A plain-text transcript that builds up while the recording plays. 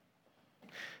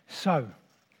So,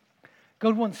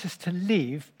 God wants us to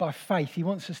live by faith. He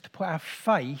wants us to put our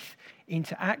faith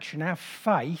into action. Our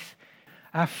faith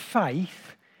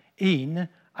in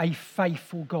a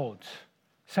faithful God.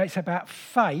 So it's about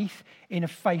faith in a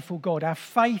faithful God. Our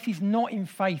faith is not in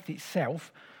faith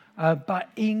itself, but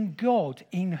in God,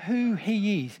 in who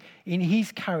He is, in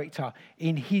His character,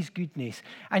 in His goodness.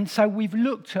 And so we've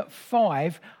looked at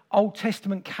 5 Old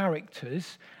Testament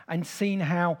characters and seen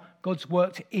how God's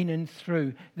worked in and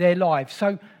through their lives.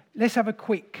 So let's have a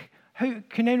quick...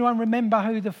 Can anyone remember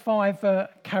who the 5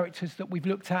 characters that we've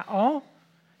looked at are?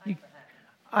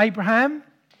 Abraham,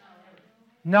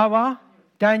 Noah,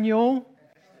 Daniel,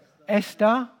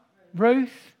 Esther,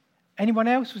 Ruth. Anyone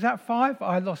else? Was that 5?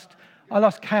 I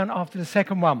lost count after the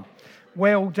second one.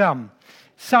 Well done.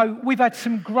 So we've had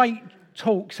some great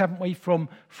talks, haven't we, from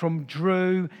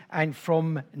Drew and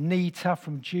from Nita,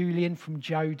 from Julian, from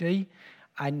Jody,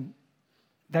 and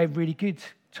they're really good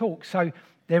talks. So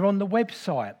they're on the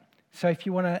website. So if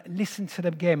you want to listen to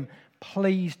them again,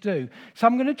 please do. So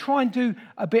I'm going to try and do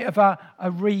a bit of a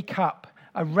recap,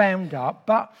 a roundup,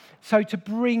 but so to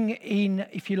bring in,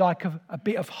 if you like, a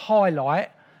bit of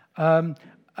highlight,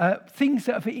 things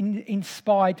that have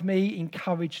inspired me,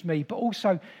 encouraged me, but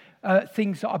also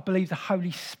things that I believe the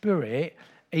Holy Spirit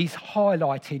is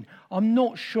highlighting. I'm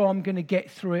not sure I'm going to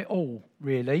get through it all,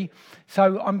 really.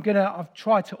 So I've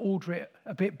tried to order it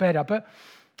a bit better, but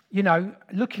you know,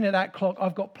 looking at that clock,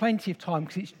 I've got plenty of time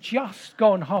because it's just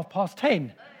gone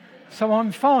 10:30. So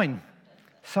I'm fine.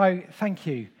 So thank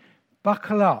you.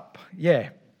 Buckle up. Yeah.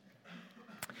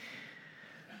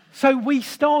 So we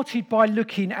started by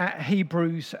looking at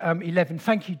Hebrews 11.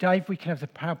 Thank you, Dave. We can have the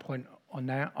PowerPoint on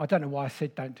now. I don't know why I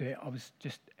said don't do it. I was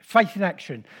just faith in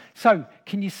action. So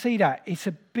can you see that? It's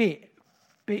a bit,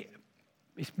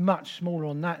 it's much smaller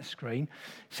on that screen.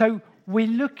 So we're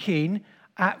looking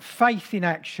at faith in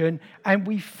action, and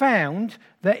we found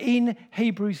that in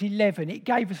Hebrews 11, it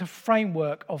gave us a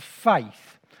framework of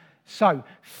faith. So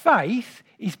faith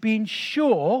is being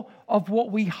sure of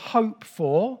what we hope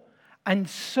for and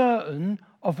certain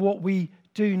of what we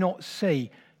do not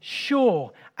see.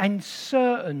 Sure and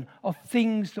certain of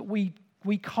things that we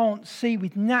can't see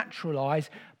with natural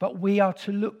eyes, but we are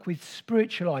to look with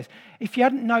spiritual eyes. If you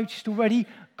hadn't noticed already,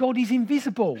 God is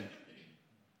invisible.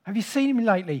 Have you seen him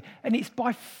lately? And it's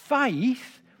by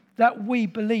faith that we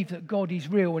believe that God is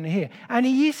real and here. And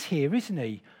he is here, isn't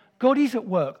he? God is at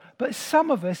work. But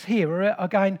some of us here are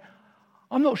going,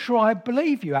 I'm not sure I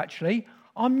believe you, actually.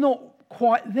 I'm not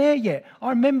quite there yet. I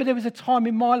remember there was a time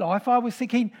in my life I was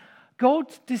thinking,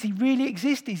 God, does he really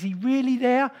exist? Is he really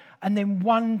there? And then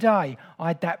one day I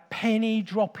had that penny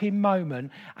dropping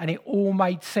moment and it all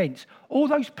made sense. All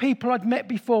those people I'd met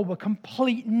before were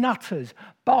complete nutters,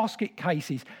 basket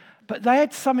cases, but they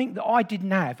had something that I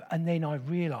didn't have. And then I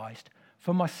realised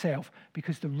for myself,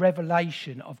 because the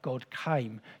revelation of God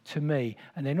came to me,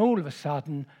 and then all of a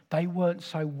sudden they weren't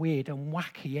so weird and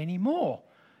wacky anymore.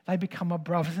 They become my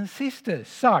brothers and sisters.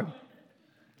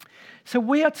 So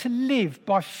we are to live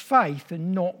by faith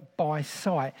and not by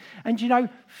sight. And you know,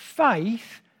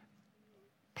 faith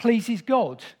pleases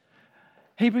God.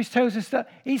 Hebrews tells us that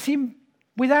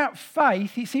without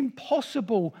faith, it's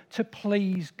impossible to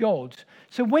please God.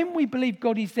 So when we believe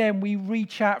God is there and we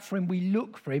reach out for him, we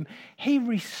look for him, he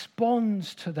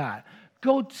responds to that.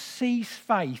 God sees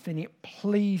faith and it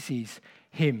pleases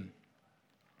him.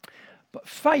 But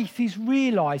faith is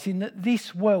realizing that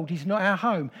this world is not our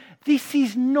home. This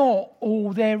is not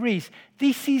all there is.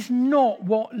 This is not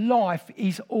what life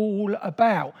is all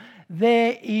about.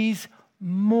 There is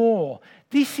more.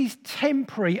 This is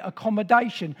temporary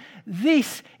accommodation.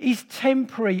 This is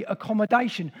temporary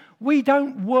accommodation. We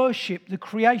don't worship the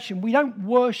creation. We don't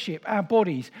worship our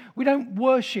bodies. We don't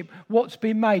worship what's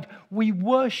been made. We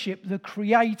worship the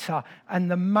Creator and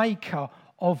the Maker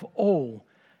of all.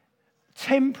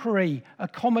 Temporary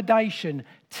accommodation,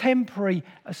 temporary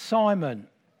assignment,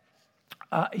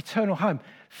 eternal home.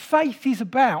 Faith is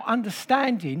about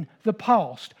understanding the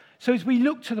past. So as we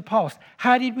look to the past,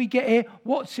 how did we get here?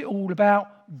 What's it all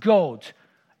about? God.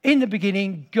 In the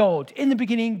beginning, God. In the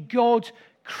beginning, God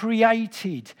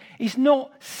created. It's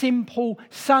not simple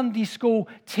Sunday school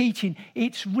teaching.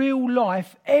 It's real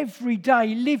life,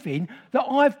 everyday living that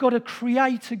I've got a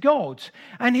creator God.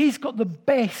 And he's got the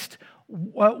best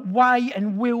way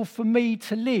and will for me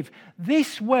to live.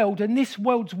 This world and this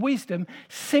world's wisdom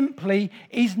simply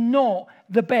is not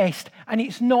the best, and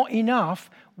it's not enough.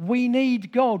 We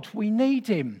need God. We need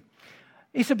him.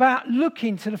 It's about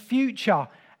looking to the future,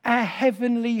 our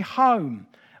heavenly home,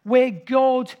 where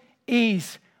God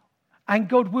is and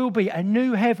God will be, a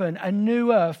new heaven, a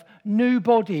new earth, new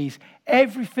bodies.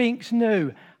 Everything's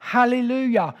new.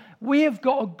 Hallelujah. We have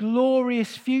got a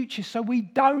glorious future, so we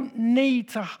don't need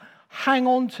to hang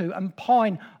on to and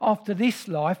pine after this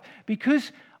life.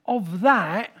 Because of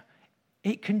that,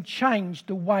 it can change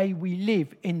the way we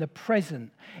live in the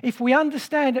present. If we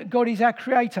understand that God is our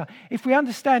creator, if we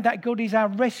understand that God is our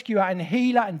rescuer and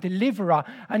healer and deliverer,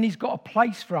 and he's got a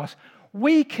place for us,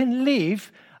 we can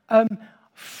live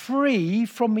free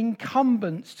from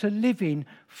incumbents to living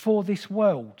for this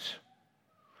world.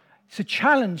 It's a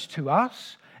challenge to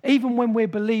us, even when we're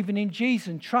believing in Jesus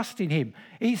and trusting him.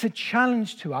 It's a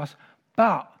challenge to us,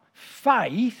 but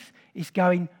faith is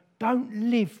going, don't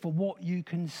live for what you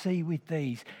can see with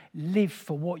these. Live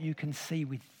for what you can see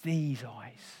with these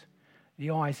eyes, the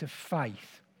eyes of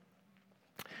faith.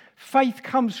 Faith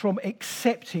comes from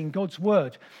accepting God's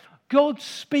word. God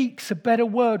speaks a better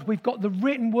word. We've got the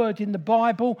written word in the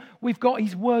Bible. We've got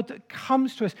his word that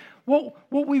comes to us. What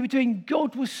we were doing,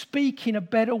 God was speaking a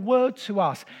better word to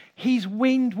us. His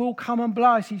wind will come and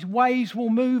blow us. His waves will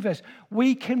move us.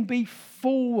 We can be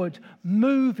forward,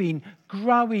 moving,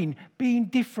 growing, being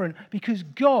different because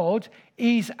God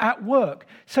is at work.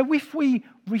 So if we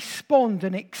respond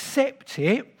and accept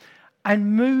it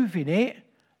and move in it,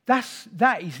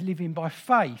 that is living by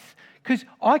faith. Because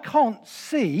I can't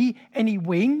see any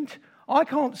wind. I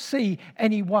can't see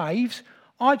any waves.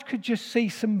 I could just see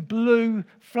some blue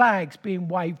flags being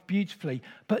waved beautifully.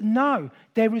 But no,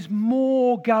 there is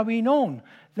more going on.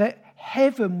 That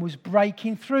heaven was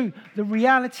breaking through. The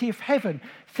reality of heaven.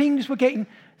 Things were getting.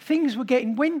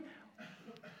 When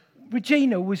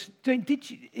Regina was doing,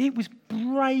 it was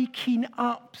breaking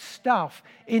up stuff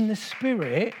in the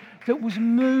spirit that was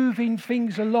moving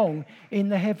things along in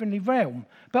the heavenly realm.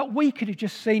 But we could have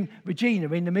just seen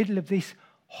Regina in the middle of this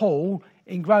hall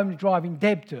in Grosvenor Drive in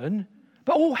Debden,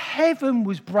 but all heaven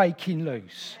was breaking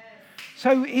loose.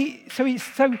 So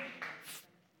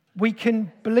we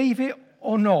can believe it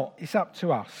or not. It's up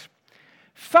to us.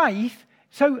 Faith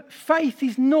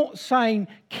is not saying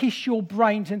kiss your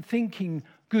brains and thinking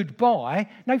goodbye.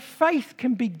 No, faith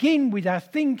can begin with our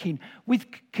thinking,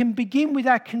 can begin with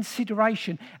our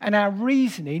consideration and our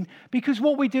reasoning, because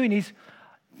what we're doing is,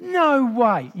 no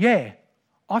way, yeah,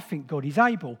 I think God is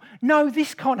able. No,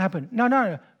 this can't happen.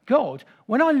 No. God,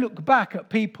 when I look back at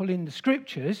people in the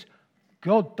scriptures,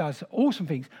 God does awesome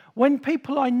things. When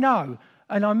people I know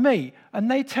and I meet and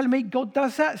they tell me God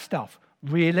does that stuff,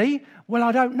 really? Well,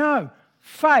 I don't know.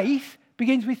 Faith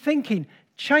begins with thinking.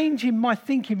 Changing my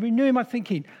thinking, renewing my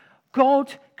thinking.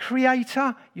 God,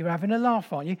 creator, you're having a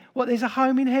laugh, aren't you? What, there's a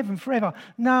home in heaven forever?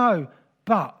 No,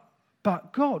 but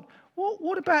God,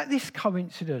 what about this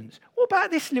coincidence? What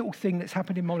about this little thing that's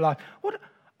happened in my life?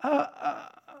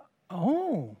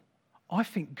 I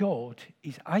think God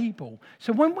is able.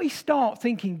 So when we start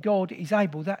thinking God is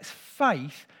able, that's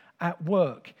faith at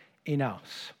work in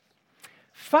us.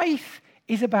 Faith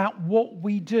is about what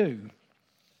we do.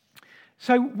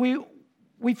 So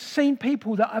we've seen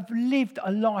people that have lived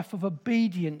a life of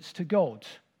obedience to God.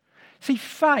 See,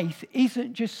 faith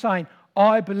isn't just saying,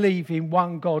 I believe in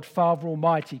one God, Father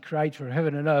Almighty, creator of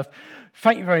heaven and earth.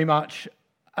 Thank you very much.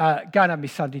 Go and have my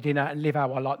Sunday dinner and live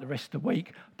how I like the rest of the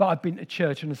week. But I've been to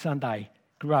church on a Sunday.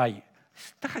 Great.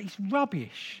 That is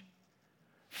rubbish.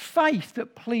 Faith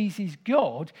that pleases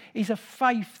God is a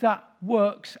faith that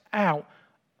works out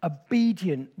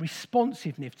obedient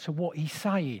responsiveness to what he's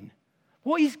saying.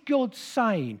 What is God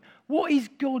saying? What is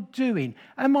God doing?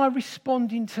 Am I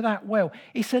responding to that well?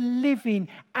 It's a living,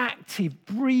 active,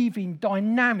 breathing,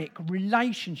 dynamic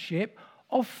relationship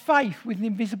of faith with an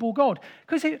invisible God.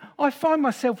 Because I find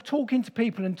myself talking to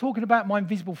people and talking about my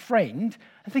invisible friend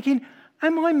and thinking,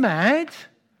 am I mad?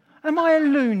 Am I a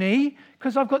loony?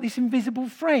 Because I've got this invisible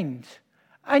friend.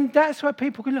 And that's where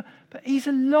people can look. But he's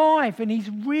alive and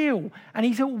he's real and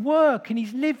he's at work and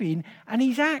he's living and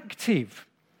he's active.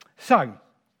 So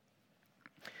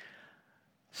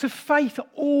faith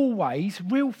always,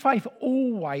 real faith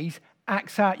always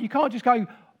acts out. You can't just go,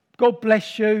 God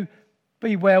bless you,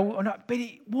 be well. But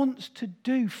it wants to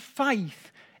do.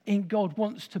 Faith in God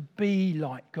wants to be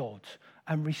like God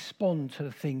and respond to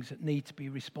the things that need to be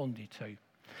responded to.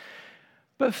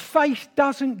 But faith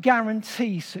doesn't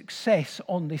guarantee success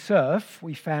on this earth,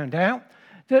 we found out.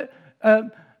 That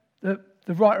the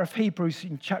writer of Hebrews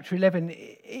in chapter 11,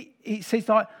 it says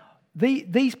like,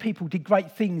 these people did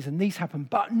great things and these happened,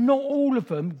 but not all of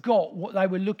them got what they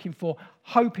were looking for,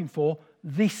 hoping for,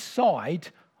 this side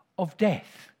of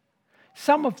death.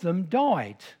 Some of them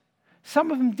died. Some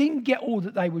of them didn't get all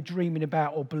that they were dreaming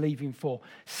about or believing for.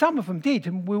 Some of them did,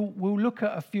 and we'll look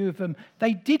at a few of them.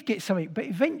 They did get something, but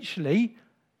eventually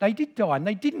They did die, and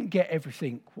they didn't get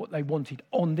everything what they wanted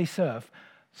on this earth.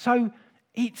 So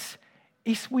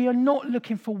we are not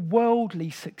looking for worldly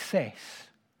success.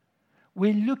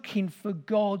 We're looking for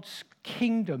God's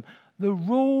kingdom, the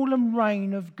rule and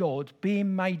reign of God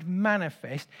being made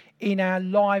manifest in our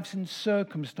lives and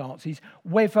circumstances,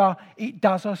 whether it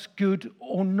does us good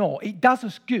or not. It does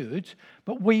us good,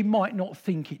 but we might not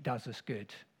think it does us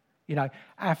good. You know,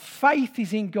 our faith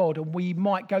is in God, and we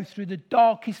might go through the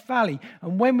darkest valley.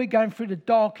 And when we're going through the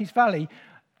darkest valley,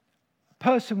 a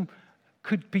person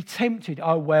could be tempted,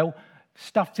 oh, well,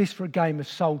 stuff this for a game of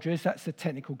soldiers. That's the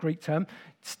technical Greek term.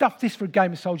 Stuff this for a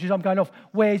game of soldiers. I'm going off.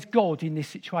 Where's God in this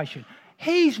situation?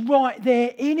 He's right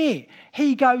there in it.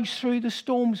 He goes through the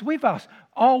storms with us.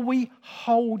 Are we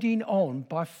holding on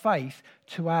by faith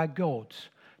to our God?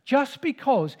 Just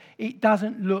because it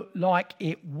doesn't look like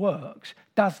it works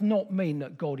does not mean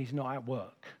that God is not at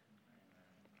work.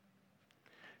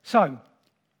 So,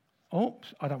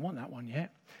 oops, I don't want that one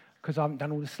yet, because I haven't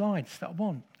done all the slides that I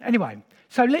want. Anyway,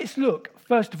 so let's look,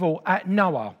 first of all, at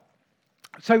Noah.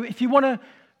 So if you want to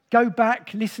go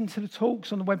back, listen to the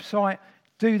talks on the website,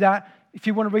 do that. If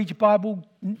you want to read your Bible,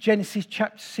 Genesis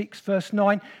chapter 6, verse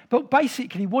 9. But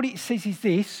basically what it says is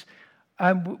this,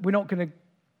 and we're not going to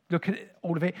look at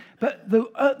all of it, but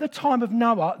at the time of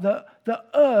Noah, the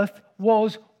earth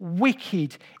was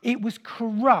wicked. It was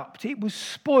corrupt. It was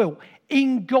spoiled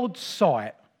in God's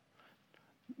sight.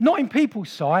 Not in people's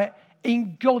sight,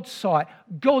 in God's sight,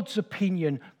 God's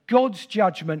opinion, God's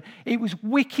judgment. It was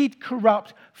wicked,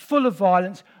 corrupt, full of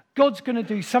violence. God's going to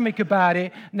do something about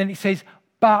it. And then it says,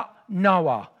 but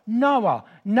Noah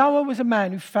was a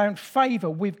man who found favor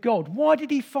with God. Why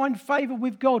did he find favor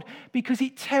with God? Because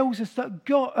it tells us that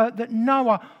that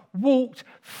Noah walked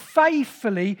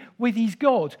faithfully with his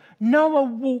God. Noah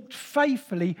walked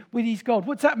faithfully with his God.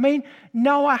 What's that mean?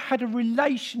 Noah had a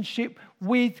relationship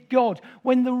with God.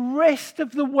 When the rest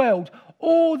of the world,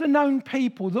 all the known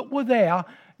people that were there,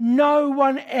 no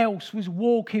one else was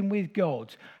walking with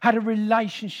God, had a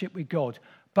relationship with God,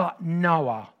 but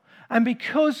Noah. And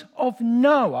because of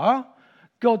Noah,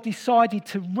 God decided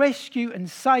to rescue and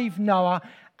save Noah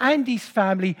and his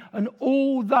family and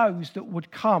all those that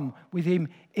would come with him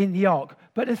in the ark.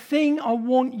 But the thing I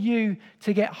want you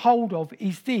to get hold of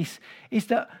is this, is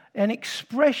that an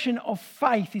expression of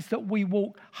faith is that we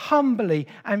walk humbly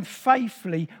and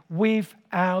faithfully with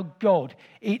our God.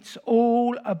 It's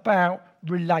all about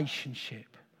relationship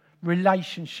with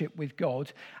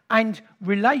God, and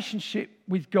relationship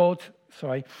with God,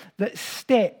 that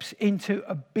steps into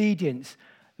obedience.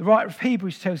 The writer of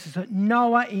Hebrews tells us that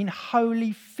Noah, in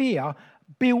holy fear,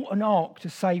 built an ark to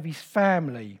save his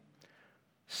family.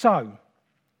 So,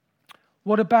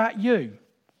 what about you?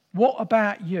 What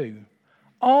about you?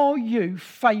 Are you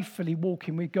faithfully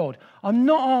walking with God? I'm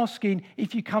not asking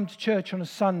if you come to church on a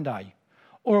Sunday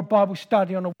or a Bible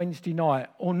study on a Wednesday night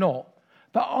or not,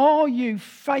 but are you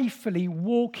faithfully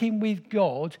walking with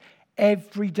God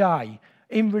every day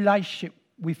in relationship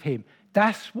with him?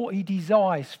 That's what he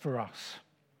desires for us.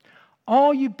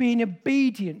 Are you being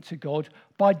obedient to God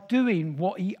by doing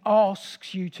what he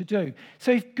asks you to do?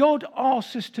 So if God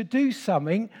asks us to do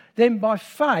something, then by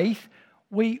faith,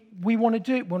 we want to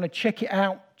do it. We want to check it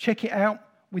out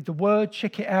with the word,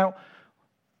 check it out.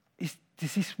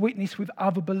 Does this witness with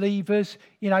other believers?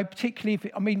 You know, particularly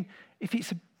if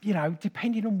it's,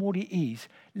 depending on what it is,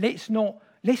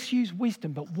 let's use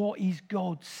wisdom, but what is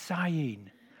God saying?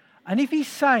 And if he's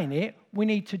saying it, we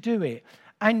need to do it.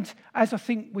 And as I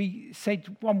think we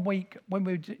said one week when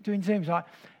we were doing Zooms, like,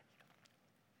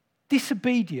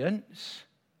 disobedience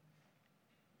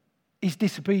is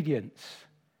disobedience.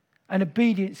 And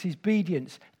obedience is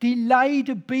obedience. Delayed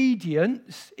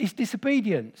obedience is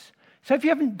disobedience. So if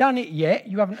you haven't done it yet,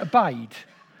 you haven't obeyed.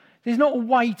 There's not a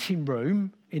waiting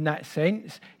room in that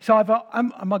sense. It's either,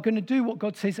 am I going to do what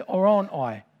God says or aren't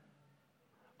I?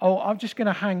 Oh, I'm just going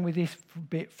to hang with this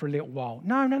for a little while.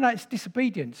 No, it's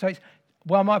disobedience. So it's,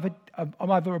 well,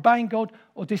 I'm either obeying God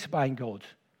or disobeying God.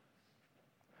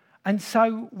 And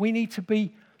so we need to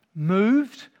be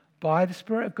moved by the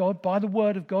Spirit of God, by the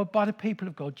Word of God, by the people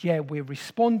of God. Yeah, we're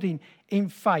responding in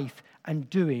faith and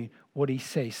doing what he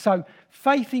says. So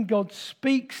faith in God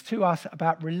speaks to us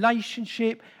about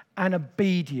relationship and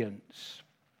obedience.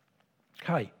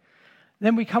 Okay.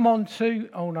 Then we come on to,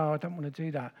 oh no, I don't want to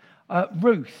do that.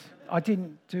 Ruth. I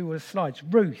didn't do all the slides.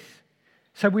 Ruth.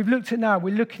 So we've looked at now,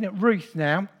 we're looking at Ruth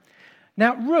now.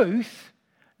 Now Ruth,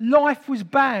 life was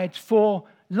bad for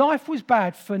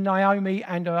Naomi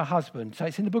and her husband. So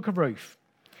it's in the book of Ruth.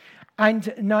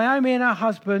 And Naomi and her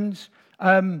husband,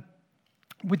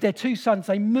 with their two sons,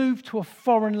 they moved to a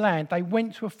foreign land. They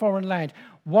went to a foreign land.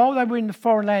 While they were in the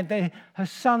foreign land, her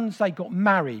sons, they got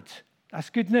married. That's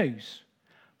good news.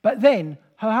 But then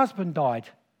her husband died.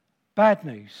 Bad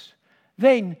news.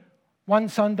 Then one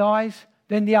son dies,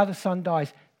 then the other son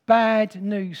dies. Bad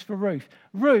news for Ruth.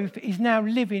 Ruth is now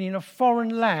living in a foreign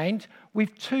land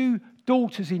with two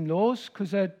daughters-in-laws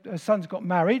because her sons got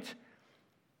married.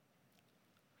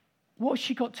 What has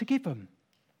she got to give them?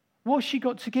 What has she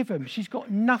got to give them? She's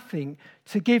got nothing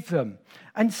to give them.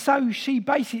 And so she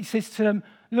basically says to them,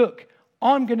 look,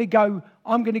 I'm going to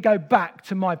go back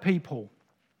to my people.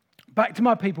 Back to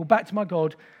my people, back to my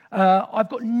God. I've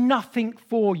got nothing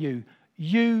for you.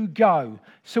 You go.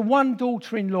 So one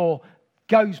daughter-in-law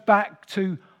goes back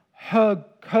to her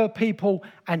people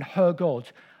and her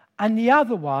God. And the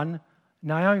other one,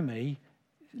 Naomi,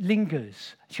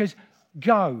 lingers. She goes,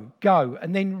 go, go.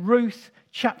 And then Ruth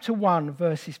chapter 1,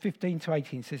 verses 15 to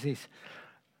 18 says this.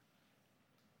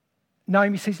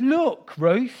 Naomi says, look,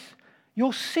 Ruth,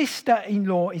 your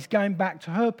sister-in-law is going back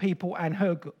to her people and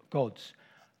her gods.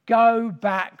 Go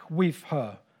back with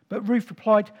her. But Ruth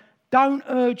replied, don't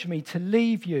urge me to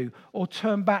leave you or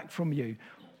turn back from you.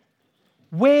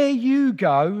 Where you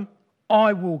go,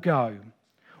 I will go.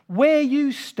 Where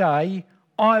you stay,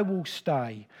 I will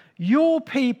stay. Your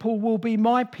people will be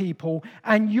my people,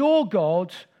 and your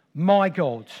God, my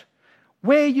God.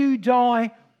 Where you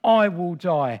die, I will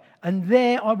die, and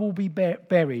there I will be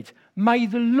buried. May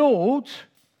the Lord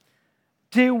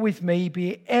deal with me,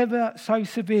 be it ever so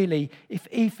severely, if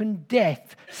even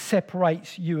death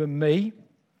separates you and me.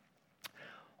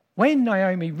 When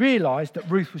Naomi realised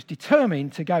that Ruth was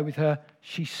determined to go with her,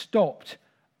 she stopped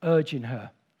urging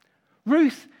her.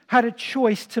 Ruth had a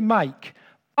choice to make.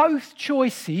 Both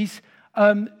choices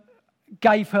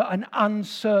gave her an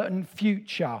uncertain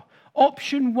future.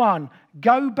 Option one,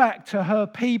 go back to her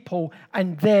people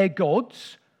and their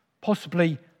gods,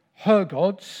 possibly her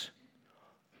gods.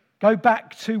 Go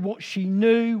back to what she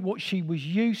knew, what she was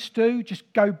used to,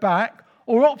 just go back.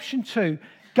 Or option two,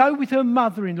 go with her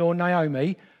mother-in-law,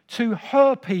 Naomi, to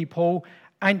her people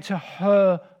and to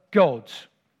her gods.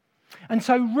 And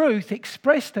so Ruth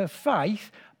expressed her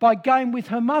faith by going with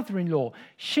her mother-in-law.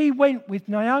 She went with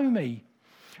Naomi.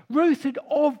 Ruth had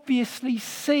obviously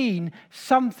seen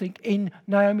something in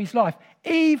Naomi's life.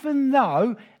 Even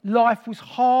though life was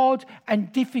hard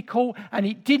and difficult and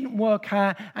it didn't work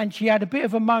out and she had a bit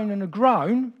of a moan and a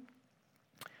groan,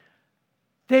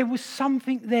 there was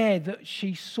something there that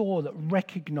she saw, that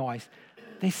recognised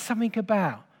there's something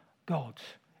about God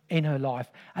in her life.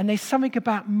 And there's something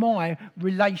about my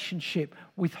relationship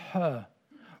with her.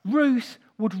 Ruth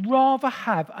would rather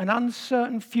have an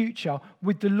uncertain future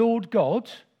with the Lord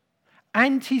God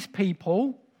and his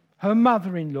people, her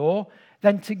mother-in-law,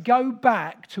 than to go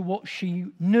back to what she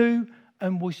knew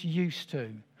and was used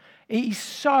to. It is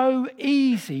so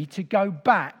easy to go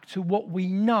back to what we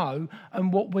know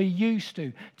and what we're used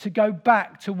to go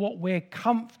back to what we're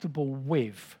comfortable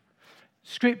with.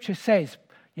 Scripture says,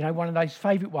 one of those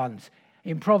favourite ones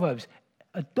in Proverbs,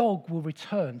 a dog will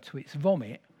return to its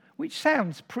vomit, which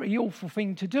sounds a pretty awful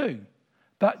thing to do.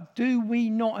 But do we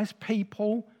not as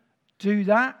people do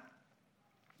that?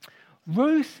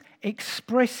 Ruth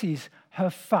expresses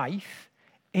her faith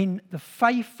in the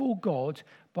faithful God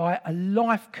by a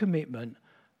life commitment,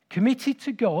 committed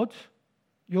to God,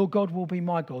 your God will be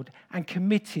my God, and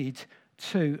committed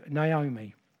to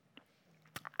Naomi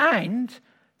and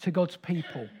to God's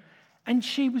people. And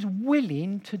she was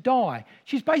willing to die.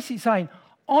 She's basically saying,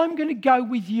 I'm going to go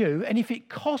with you, and if it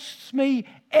costs me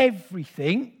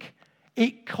everything,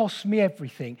 it costs me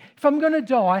everything. If I'm going to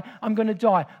die, I'm going to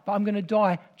die. But I'm going to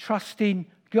die trusting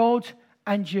God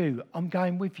and you. I'm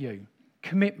going with you.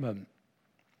 Commitment.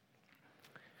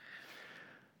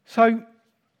 So,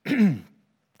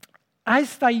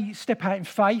 as they step out in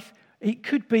faith, it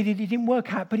could be that it didn't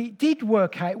work out, but it did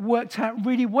work out. It worked out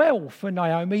really well for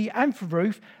Naomi and for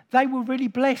Ruth. They were really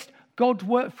blessed. God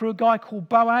worked for a guy called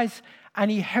Boaz,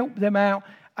 and he helped them out.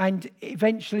 And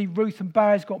eventually Ruth and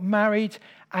Boaz got married.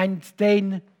 And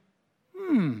then,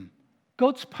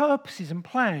 God's purposes and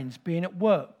plans being at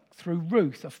work through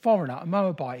Ruth, a foreigner, a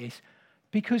Moabitess.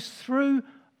 Because through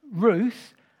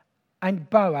Ruth and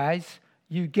Boaz,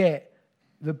 you get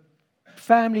the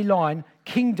family line,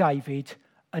 King David,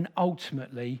 and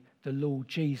ultimately the Lord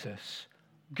Jesus.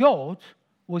 God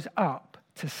was up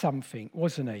to something,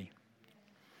 wasn't he?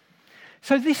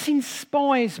 So this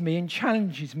inspires me and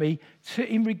challenges me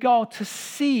in regard to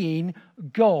seeing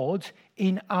God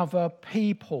in other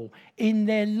people, in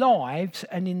their lives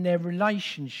and in their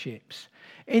relationships.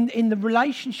 In the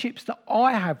relationships that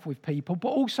I have with people, but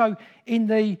also in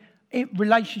the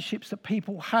relationships that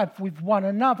people have with one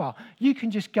another. You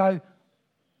can just go,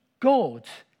 God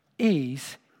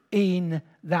is in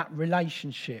that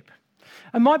relationship.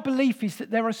 And my belief is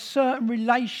that there are certain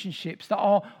relationships that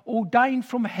are ordained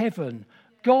from heaven.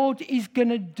 God is going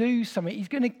to do something. He's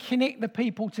going to connect the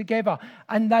people together.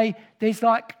 And there's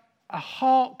like a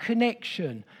heart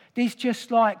connection. There's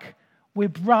just like we're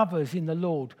brothers in the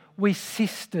Lord. We're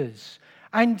sisters.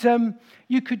 And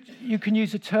you can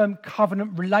use the term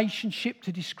covenant relationship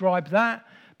to describe that.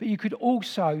 But you could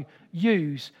also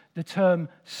use the term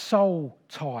soul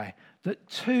tie. That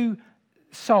two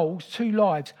souls, two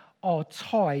lives are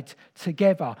tied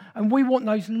together. And we want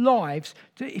those lives,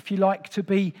 if you like, to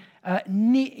be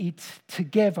knitted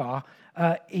together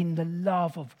in the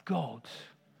love of God.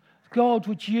 God,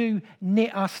 would you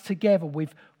knit us together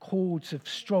with cords of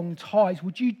strong ties?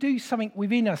 Would you do something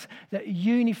within us that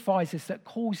unifies us, that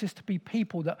calls us to be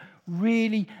people that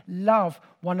really love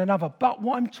one another? But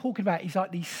what I'm talking about is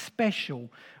like these special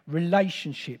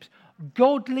relationships.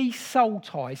 Godly soul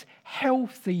ties,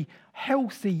 healthy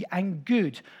and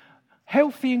good.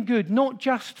 Healthy and good, not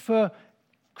just for,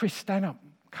 Chris, stand up,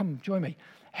 come join me.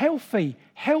 Healthy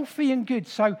and good.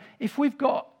 So if we've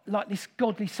got like this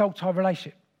godly soul tie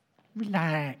relationship,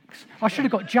 relax. I should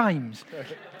have got James.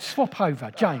 Swap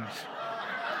over, James.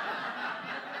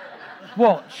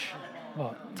 Watch.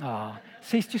 What?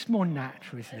 See, it's just more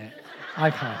natural, isn't it?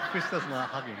 Okay. Chris doesn't like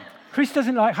hugging. Chris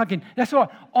doesn't like hugging. That's all right.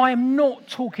 I am not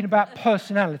talking about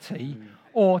personality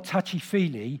or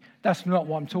touchy-feely. That's not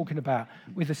what I'm talking about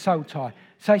with a soul tie.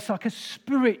 So it's like a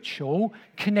spiritual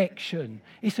connection.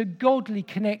 It's a godly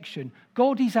connection.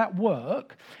 God is at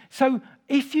work. So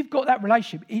if you've got that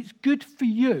relationship, it's good for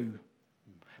you.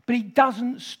 But it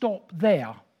doesn't stop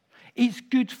there. It's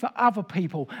good for other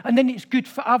people. And then it's good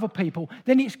for other people.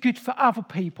 Then it's good for other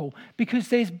people. Because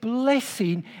there's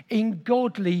blessing in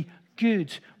godly,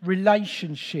 good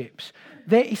relationships.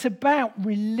 It's about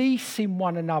releasing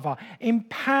one another,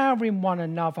 empowering one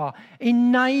another,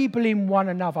 enabling one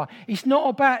another. It's not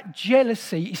about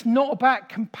jealousy. It's not about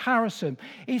comparison.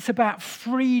 It's about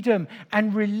freedom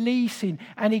and releasing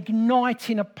and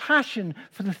igniting a passion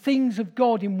for the things of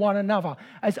God in one another.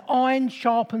 As iron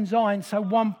sharpens iron, so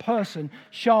one person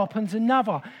sharpens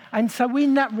another. And so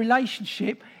in that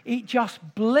relationship, it just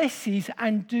blesses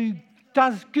and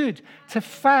does good to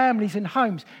families and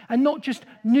homes, and not just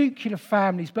nuclear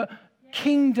families, but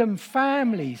kingdom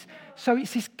families. So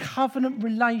it's this covenant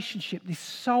relationship, this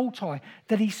soul tie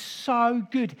that is so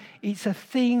good. It's a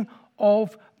thing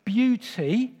of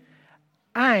beauty,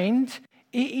 and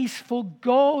it is for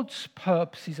God's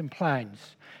purposes and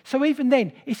plans. So even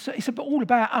then, it's all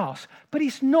about us. But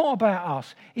it's not about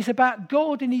us. It's about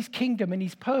God and his kingdom and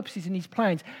his purposes and his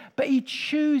plans. But he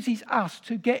chooses us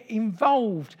to get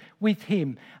involved with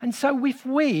him. And so if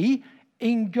we,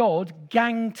 in God,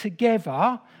 gang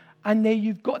together, and there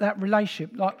you've got that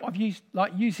relationship, like I've used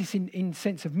this in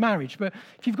sense of marriage, but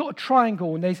if you've got a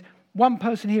triangle and there's one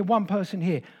person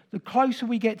here, the closer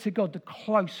we get to God, the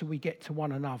closer we get to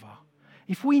one another.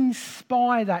 If we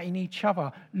inspire that in each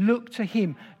other, look to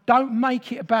him. Don't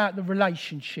make it about the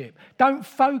relationship. Don't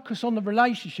focus on the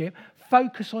relationship.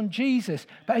 Focus on Jesus.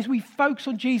 But as we focus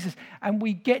on Jesus and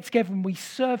we get together and we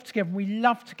serve together and we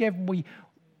love together and we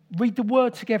read the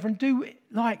word together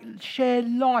and share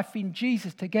life in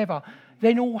Jesus together,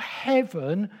 then all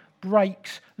heaven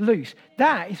breaks loose.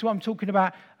 That is what I'm talking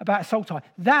about a soul tie.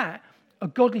 That, a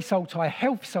godly soul tie, a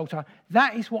healthy soul tie,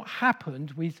 that is what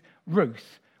happened with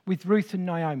Ruth and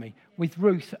Naomi, with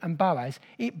Ruth and Boaz.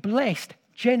 It blessed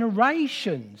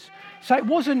generations. So it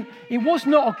was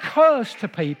not a curse to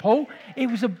people, it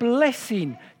was a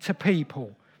blessing to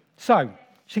people. So, I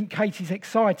think Katie's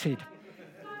excited.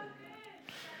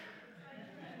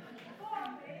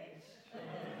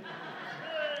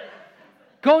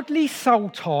 Godly soul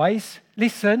ties,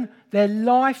 listen, they're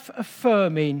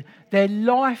life-affirming, they're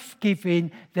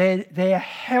life-giving, they're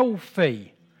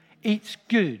healthy. It's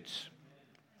good.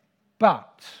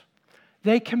 But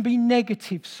there can be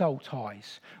negative soul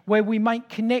ties where we make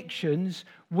connections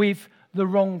with the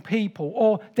wrong people,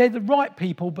 or they're the right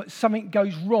people, but something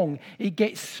goes wrong. It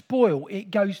gets spoiled. It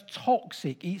goes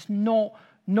toxic. It's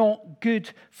not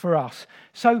good for us.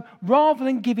 So rather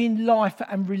than giving life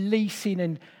and releasing,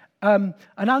 and an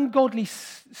ungodly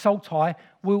soul tie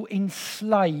will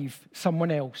enslave someone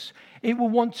else. It will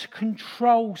want to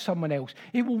control someone else.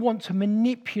 It will want to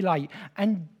manipulate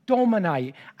and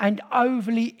dominate and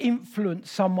overly influence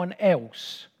someone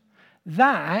else.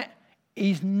 That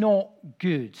is not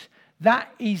good.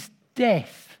 That is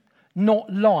death,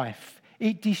 not life.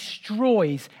 It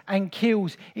destroys and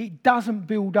kills. It doesn't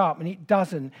build up and it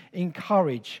doesn't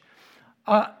encourage.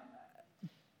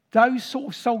 those sort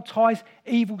of soul ties,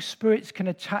 evil spirits can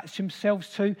attach themselves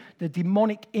to. The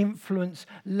demonic influence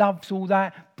loves all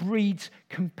that, breeds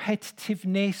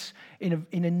competitiveness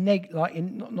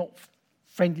not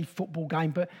friendly football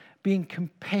game, but being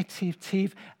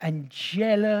competitive and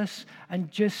jealous and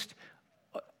just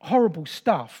horrible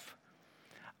stuff.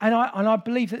 And I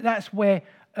believe that that's where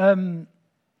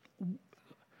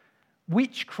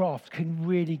witchcraft can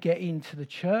really get into the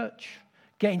church,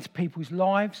 get into people's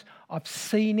lives. I've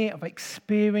seen it, I've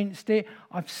experienced it.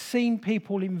 I've seen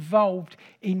people involved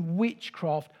in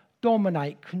witchcraft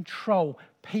dominate, control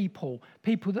people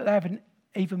that they haven't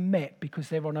even met because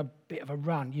they're on a bit of a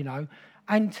run,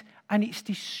 And it's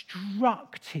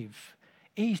destructive.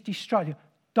 It is destructive.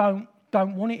 Don't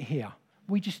want it here.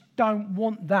 We just don't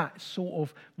want that sort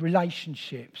of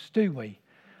relationships, do we?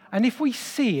 And if we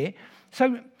see it,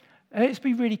 so let's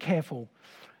be really careful.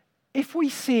 If we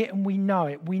see it and we know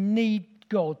it, we need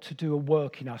God to do a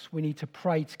work in us. We need to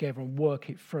pray together and work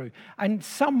it through. And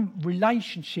some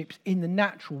relationships in the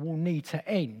natural will need to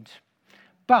end,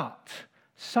 but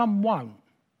some won't.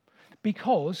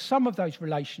 Because some of those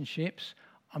relationships,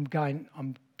 I'm going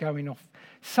off.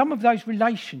 Some of those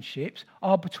relationships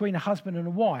are between a husband and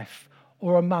a wife,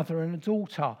 or a mother and a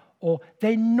daughter, or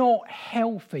they're not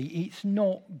healthy. It's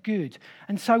not good.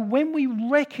 And so when we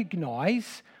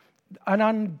recognise an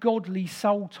ungodly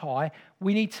soul tie,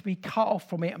 we need to be cut off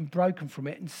from it and broken from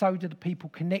it, and so do the people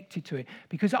connected to it.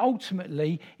 Because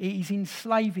ultimately, it is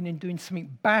enslaving and doing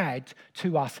something bad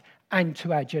to us and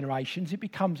to our generations. It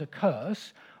becomes a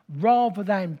curse, rather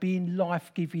than being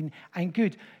life-giving and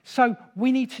good. So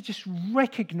we need to just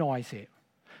recognise it.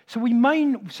 So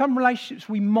some relationships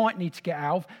we might need to get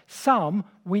out of. Some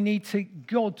we need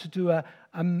God to do a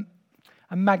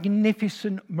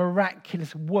magnificent,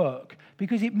 miraculous work,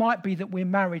 because it might be that we're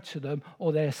married to them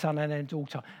or their son and their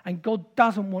daughter. And God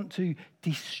doesn't want to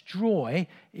destroy,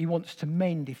 he wants to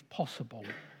mend if possible.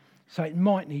 So it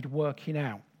might need working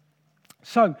out.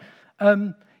 So,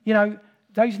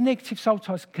 those negative soul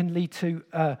ties can lead to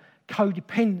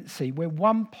codependency, where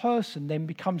one person then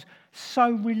becomes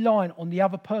so reliant on the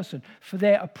other person for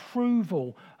their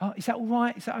approval. Is that all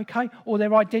right? Is that okay? Or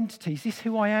their identity. Is this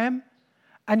who I am?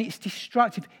 And it's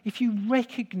destructive. If you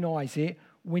recognise it,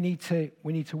 we need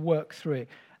to work through it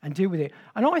and deal with it.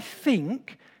 And I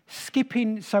think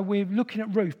skipping, so we're looking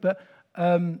at Ruth, but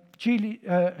Julie,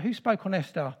 who spoke on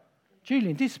Esther?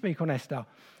 Julian did speak on Esther.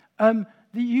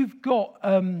 You've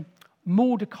got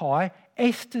Mordecai,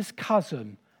 Esther's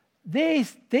cousin.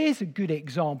 There's a good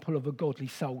example of a godly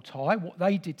soul tie, what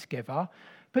they did together.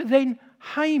 But then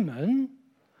Haman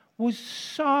was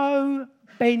so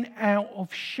bent out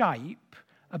of shape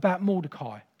about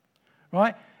Mordecai,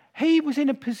 right? He was in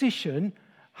a position,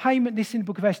 Haman, this is in the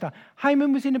book of Esther,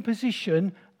 Haman was in a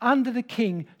position under the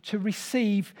king to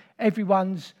receive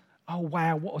everyone's, oh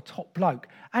wow, what a top bloke.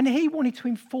 And he wanted to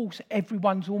enforce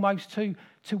everyone's almost to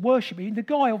worship him. The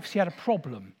guy obviously had a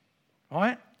problem,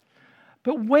 right?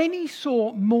 But when he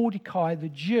saw Mordecai, the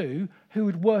Jew, who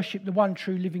would worship the one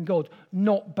true living God,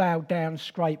 not bow down,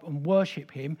 scrape and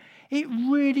worship him, it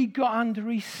really got under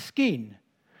his skin.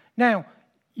 Now,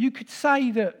 you could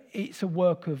say that it's a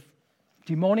work of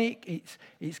demonic.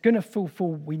 It's going to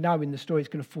fulfill, we know in the story, it's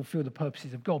going to fulfill the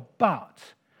purposes of God. But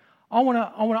I want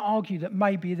to argue that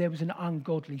maybe there was an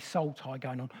ungodly soul tie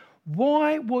going on.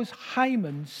 Why was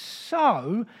Haman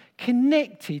so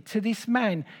connected to this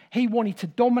man? He wanted to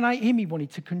dominate him. He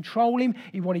wanted to control him.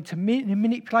 He wanted to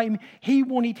manipulate him. He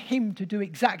wanted him to do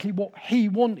exactly what he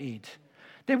wanted.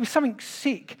 There was something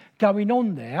sick going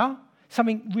on there,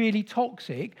 something really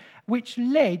toxic, which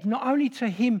led not only to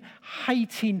him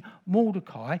hating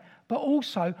Mordecai, but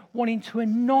also wanting to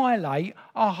annihilate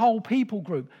our whole people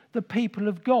group, the people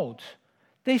of God.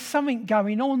 There's something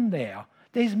going on there.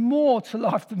 There's more to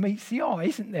life than meets the eye,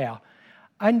 isn't there?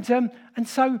 And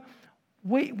so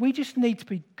we just need to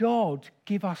be, God,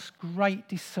 give us great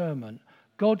discernment.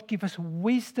 God, give us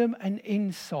wisdom and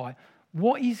insight.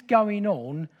 What is going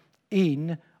on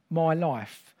in my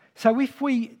life? So if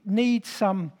we need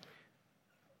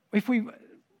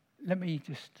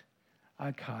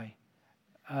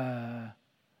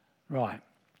right,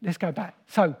 let's go back.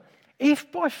 So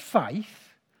if by faith,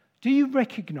 do you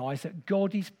recognise that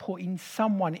God is putting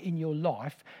someone in your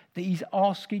life that he's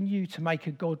asking you to make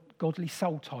a godly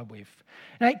soul tie with?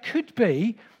 Now, it could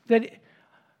be that,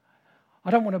 I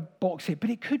don't want to box it,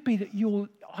 but it could be that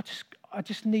I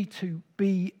just need to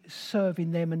be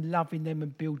serving them and loving them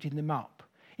and building them up.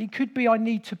 It could be I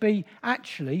need to be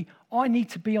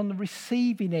on the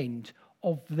receiving end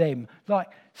of them.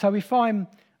 So if I'm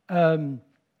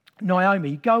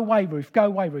Naomi, go away,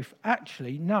 Ruth.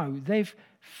 Actually, no, they've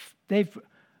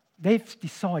they've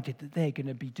decided that they're going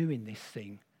to be doing this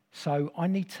thing. So I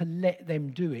need to let them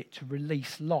do it to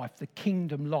release life, the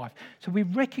kingdom life. So we're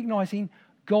recognizing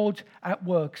God at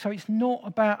work. So it's not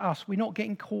about us. We're not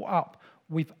getting caught up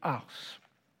with us.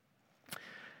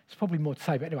 There's probably more to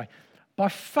say, but anyway. By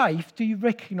faith, do you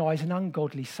recognize an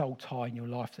ungodly soul tie in your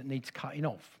life that needs cutting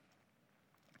off?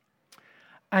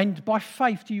 And by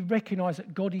faith, do you recognize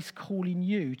that God is calling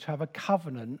you to have a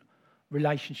covenant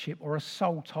relationship or a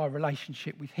soul tie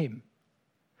relationship with him?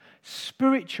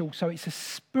 Spiritual, so it's a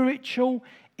spiritual,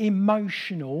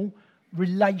 emotional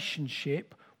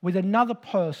relationship with another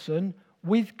person,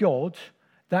 with God,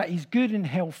 that is good and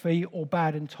healthy or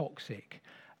bad and toxic.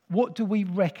 What do we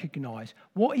recognize?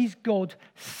 What is God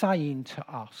saying to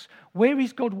us? Where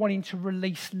is God wanting to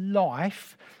release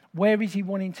life? Where is he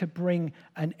wanting to bring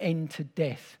an end to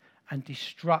death and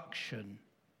destruction?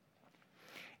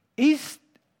 Is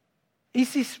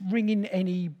this ringing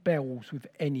any bells with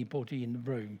anybody in the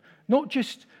room? Not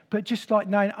just, but just like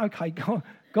knowing, okay,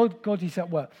 God is at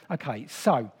work. Okay,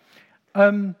 so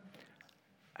who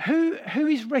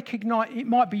is recognising? It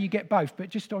might be you get both, but I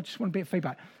just want a bit of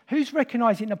feedback. Who's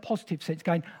recognising in a positive sense,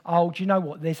 going, oh, do you know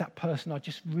what? There's that person. I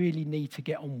just really need to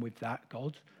get on with that,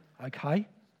 God. Okay,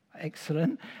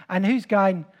 excellent. And who's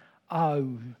going,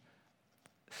 oh,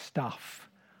 stuff.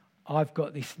 I've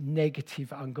got this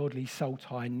negative, ungodly soul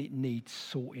tie and it needs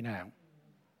sorting out.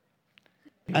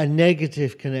 A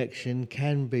negative connection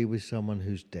can be with someone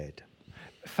who's dead.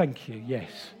 Thank you.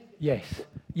 Yes.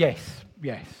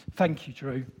 Thank you,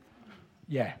 Drew.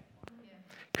 Yeah.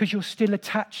 Because you're still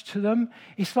attached to them.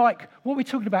 It's like, what we're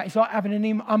talking about is like having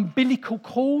an umbilical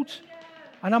cord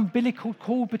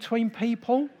between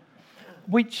people,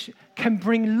 which can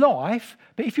bring life.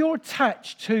 But if you're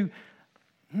attached to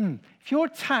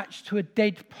a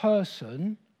dead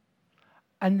person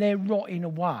and they're rotting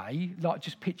away, like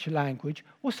just picture language,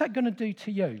 what's that going to do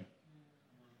to you?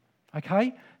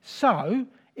 Okay? So,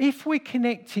 if we're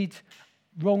connected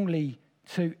wrongly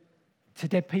to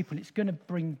dead people, it's going to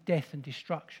bring death and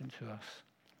destruction to us.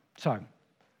 So,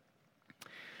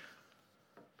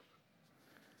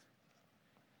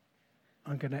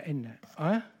 I'm going to end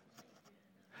that.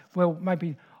 Well,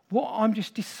 maybe what I'm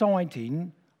just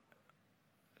deciding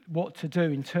what to do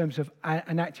in terms of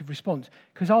an active response.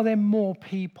 Because are there more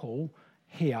people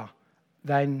here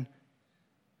than...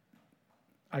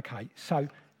 Okay, so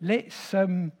let's...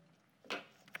 do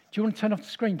you want to turn off the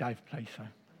screen, Dave, please?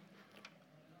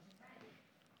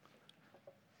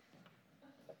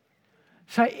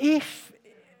 So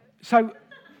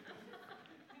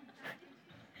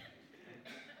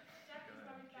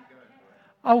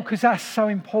oh, because that's so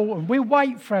important. We'll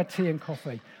wait for our tea and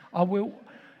coffee.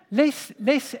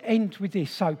 Let's end with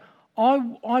this. So I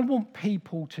want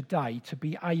people today to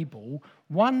be able,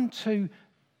 one, to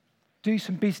do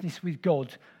some business with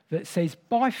God that says,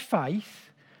 by faith,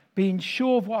 being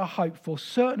sure of what I hope for,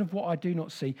 certain of what I do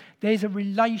not see, there's a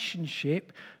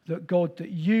relationship that God, that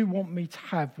you want me to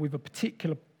have with a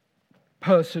particular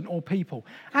person or people.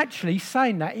 Actually,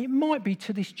 saying that, it might be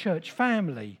to this church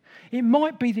family. It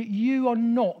might be that you are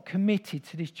not committed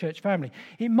to this church family.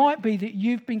 It might be that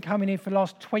you've been coming here for the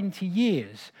last 20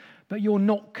 years, but you're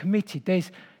not committed.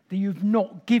 That you've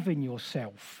not given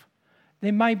yourself.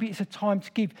 Then maybe it's a time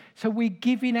to give. So we're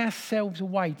giving ourselves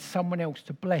away to someone else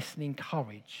to bless and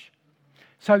encourage.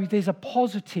 So there's a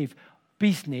positive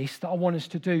business that I want us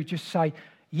to do. Just say,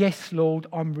 yes, Lord,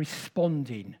 I'm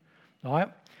responding. Right?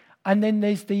 And then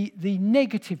there's the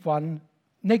negative one,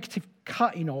 negative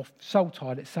cutting off soul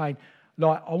tie that's saying,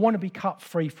 like, I want to be cut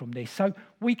free from this. So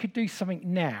we could do something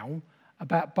now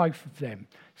about both of them.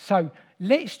 So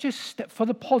let's just, for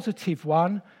the positive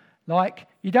one, like,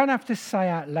 you don't have to say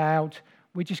out loud,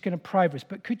 we're just going to pray over us,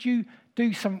 but could you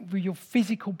do something with your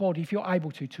physical body, if you're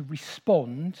able to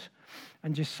respond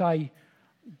and just say,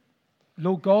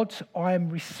 Lord God, I am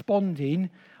responding.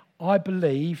 I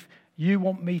believe you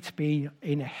want me to be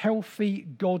in a healthy,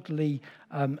 godly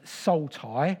soul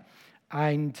tie,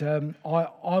 and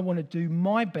I want to do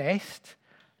my best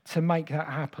to make that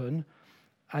happen.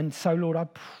 And so, Lord, I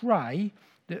pray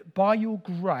that by your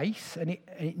grace and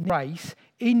grace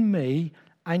in me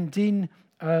and in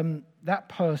that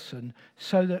person,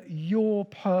 so that your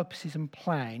purposes and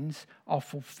plans are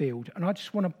fulfilled. And I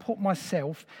just want to put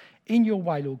myself in your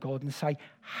way, Lord God, and say,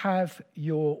 have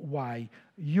your way.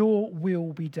 Your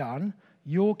will be done.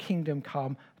 Your kingdom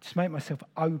come. Just make myself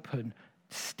open.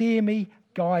 Steer me,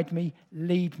 guide me,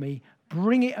 lead me.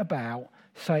 Bring it about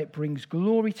so it brings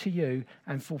glory to you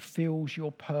and fulfills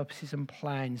your purposes and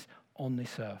plans on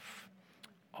this earth.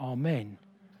 Amen.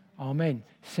 Amen.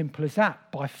 Simple as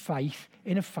that, by faith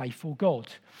in a faithful God.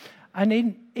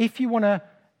 And if you want to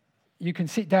you can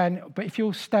sit down, but if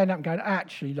you're standing up and going,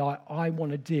 actually, like, I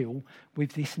want to deal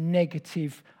with this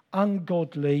negative,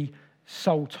 ungodly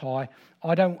soul tie.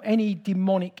 I don't want any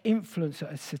demonic influence that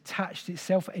has attached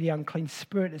itself, any unclean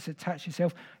spirit that's attached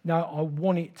itself. No, I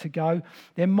want it to go.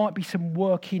 There might be some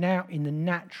working out in the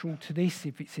natural to this,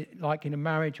 if it's like in a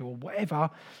marriage or whatever,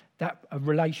 that a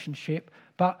relationship.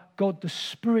 But God, the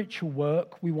spiritual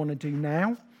work we want to do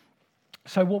now.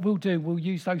 So what we'll do, we'll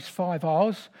use those 5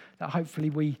 R's that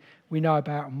hopefully we know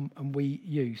about and we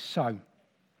use. So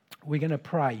we're going to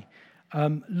pray.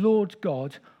 Lord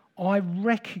God, I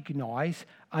recognise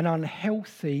an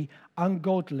unhealthy,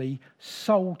 ungodly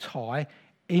soul tie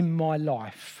in my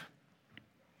life.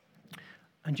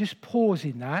 And just pause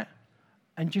in that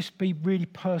and just be really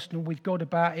personal with God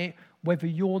about it, whether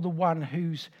you're the one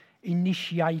who's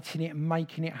initiating it and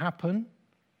making it happen,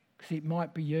 because it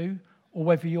might be you, or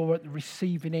whether you're at the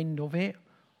receiving end of it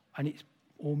and it's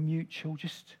all mutual.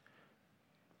 Just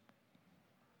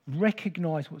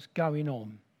recognise what's going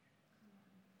on.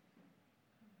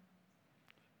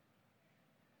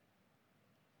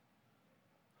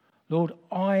 Lord,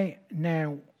 I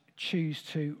now choose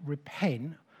to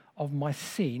repent of my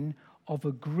sin of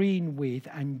agreeing with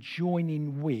and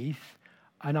joining with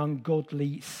an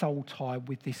ungodly soul tie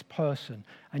with this person.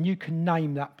 And you can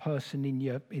name that person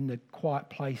in the quiet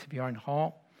place of your own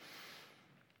heart.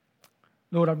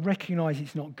 Lord, I recognise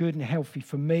it's not good and healthy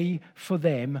for me, for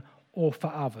them, or for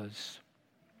others.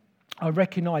 I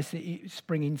recognise that it's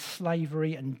bringing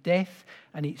slavery and death,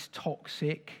 and it's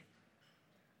toxic.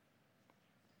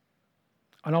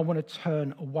 And I want to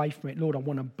turn away from it. Lord, I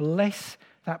want to bless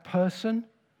that person.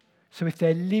 So if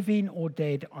they're living or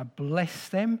dead, I bless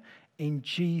them in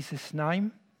Jesus'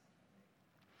 name.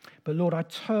 But Lord, I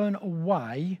turn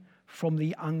away from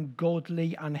the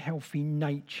ungodly, unhealthy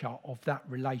nature of that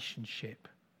relationship.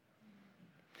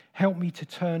 Help me to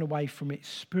turn away from it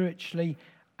spiritually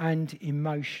and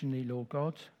emotionally, Lord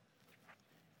God.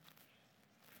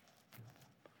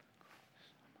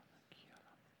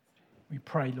 We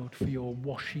pray, Lord, for your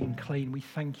washing clean. We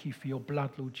thank you for your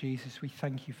blood, Lord Jesus. We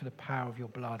thank you for the power of your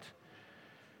blood.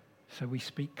 So we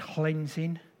speak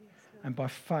cleansing, and by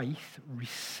faith,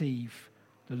 receive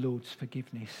the Lord's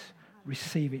forgiveness.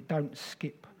 Receive it. Don't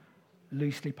skip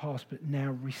loosely past, but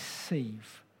now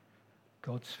receive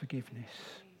God's forgiveness.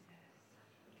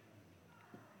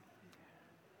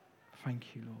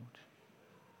 Thank you, Lord.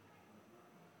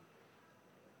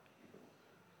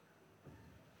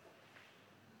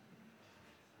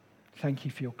 Thank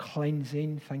you for your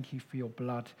cleansing. Thank you for your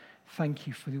blood. Thank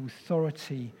you for the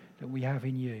authority that we have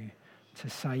in you to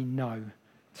say no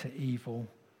to evil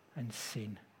and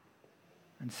sin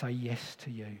and say yes to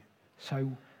you.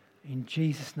 So in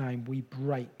Jesus' name, we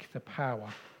break the power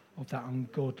of that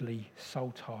ungodly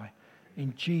soul tie.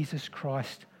 In Jesus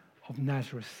Christ of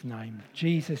Nazareth's name.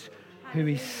 Jesus, who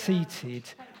is seated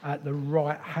at the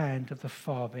right hand of the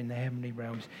Father in the heavenly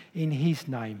realms. In his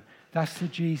name. That's the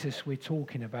Jesus we're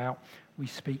talking about. We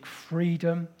speak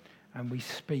freedom and we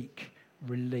speak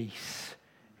release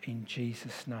in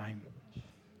Jesus' name.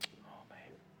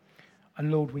 Amen.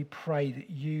 And Lord, we pray that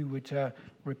you would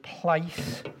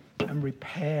replace and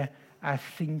repair our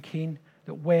thinking,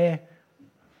 that where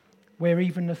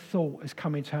even the thought has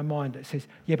come into our mind that says,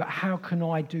 yeah, but how can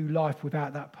I do life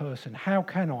without that person? How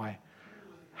can I?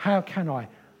 How can I?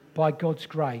 By God's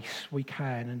grace, we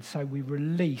can. And so we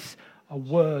release a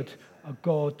word, a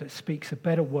God that speaks a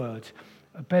better word,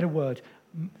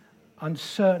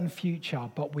 uncertain future,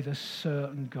 but with a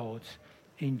certain God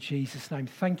in Jesus' name.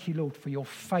 Thank you, Lord, for your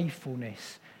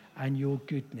faithfulness and your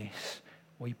goodness,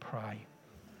 we pray.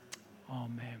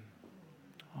 Amen.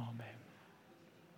 Amen.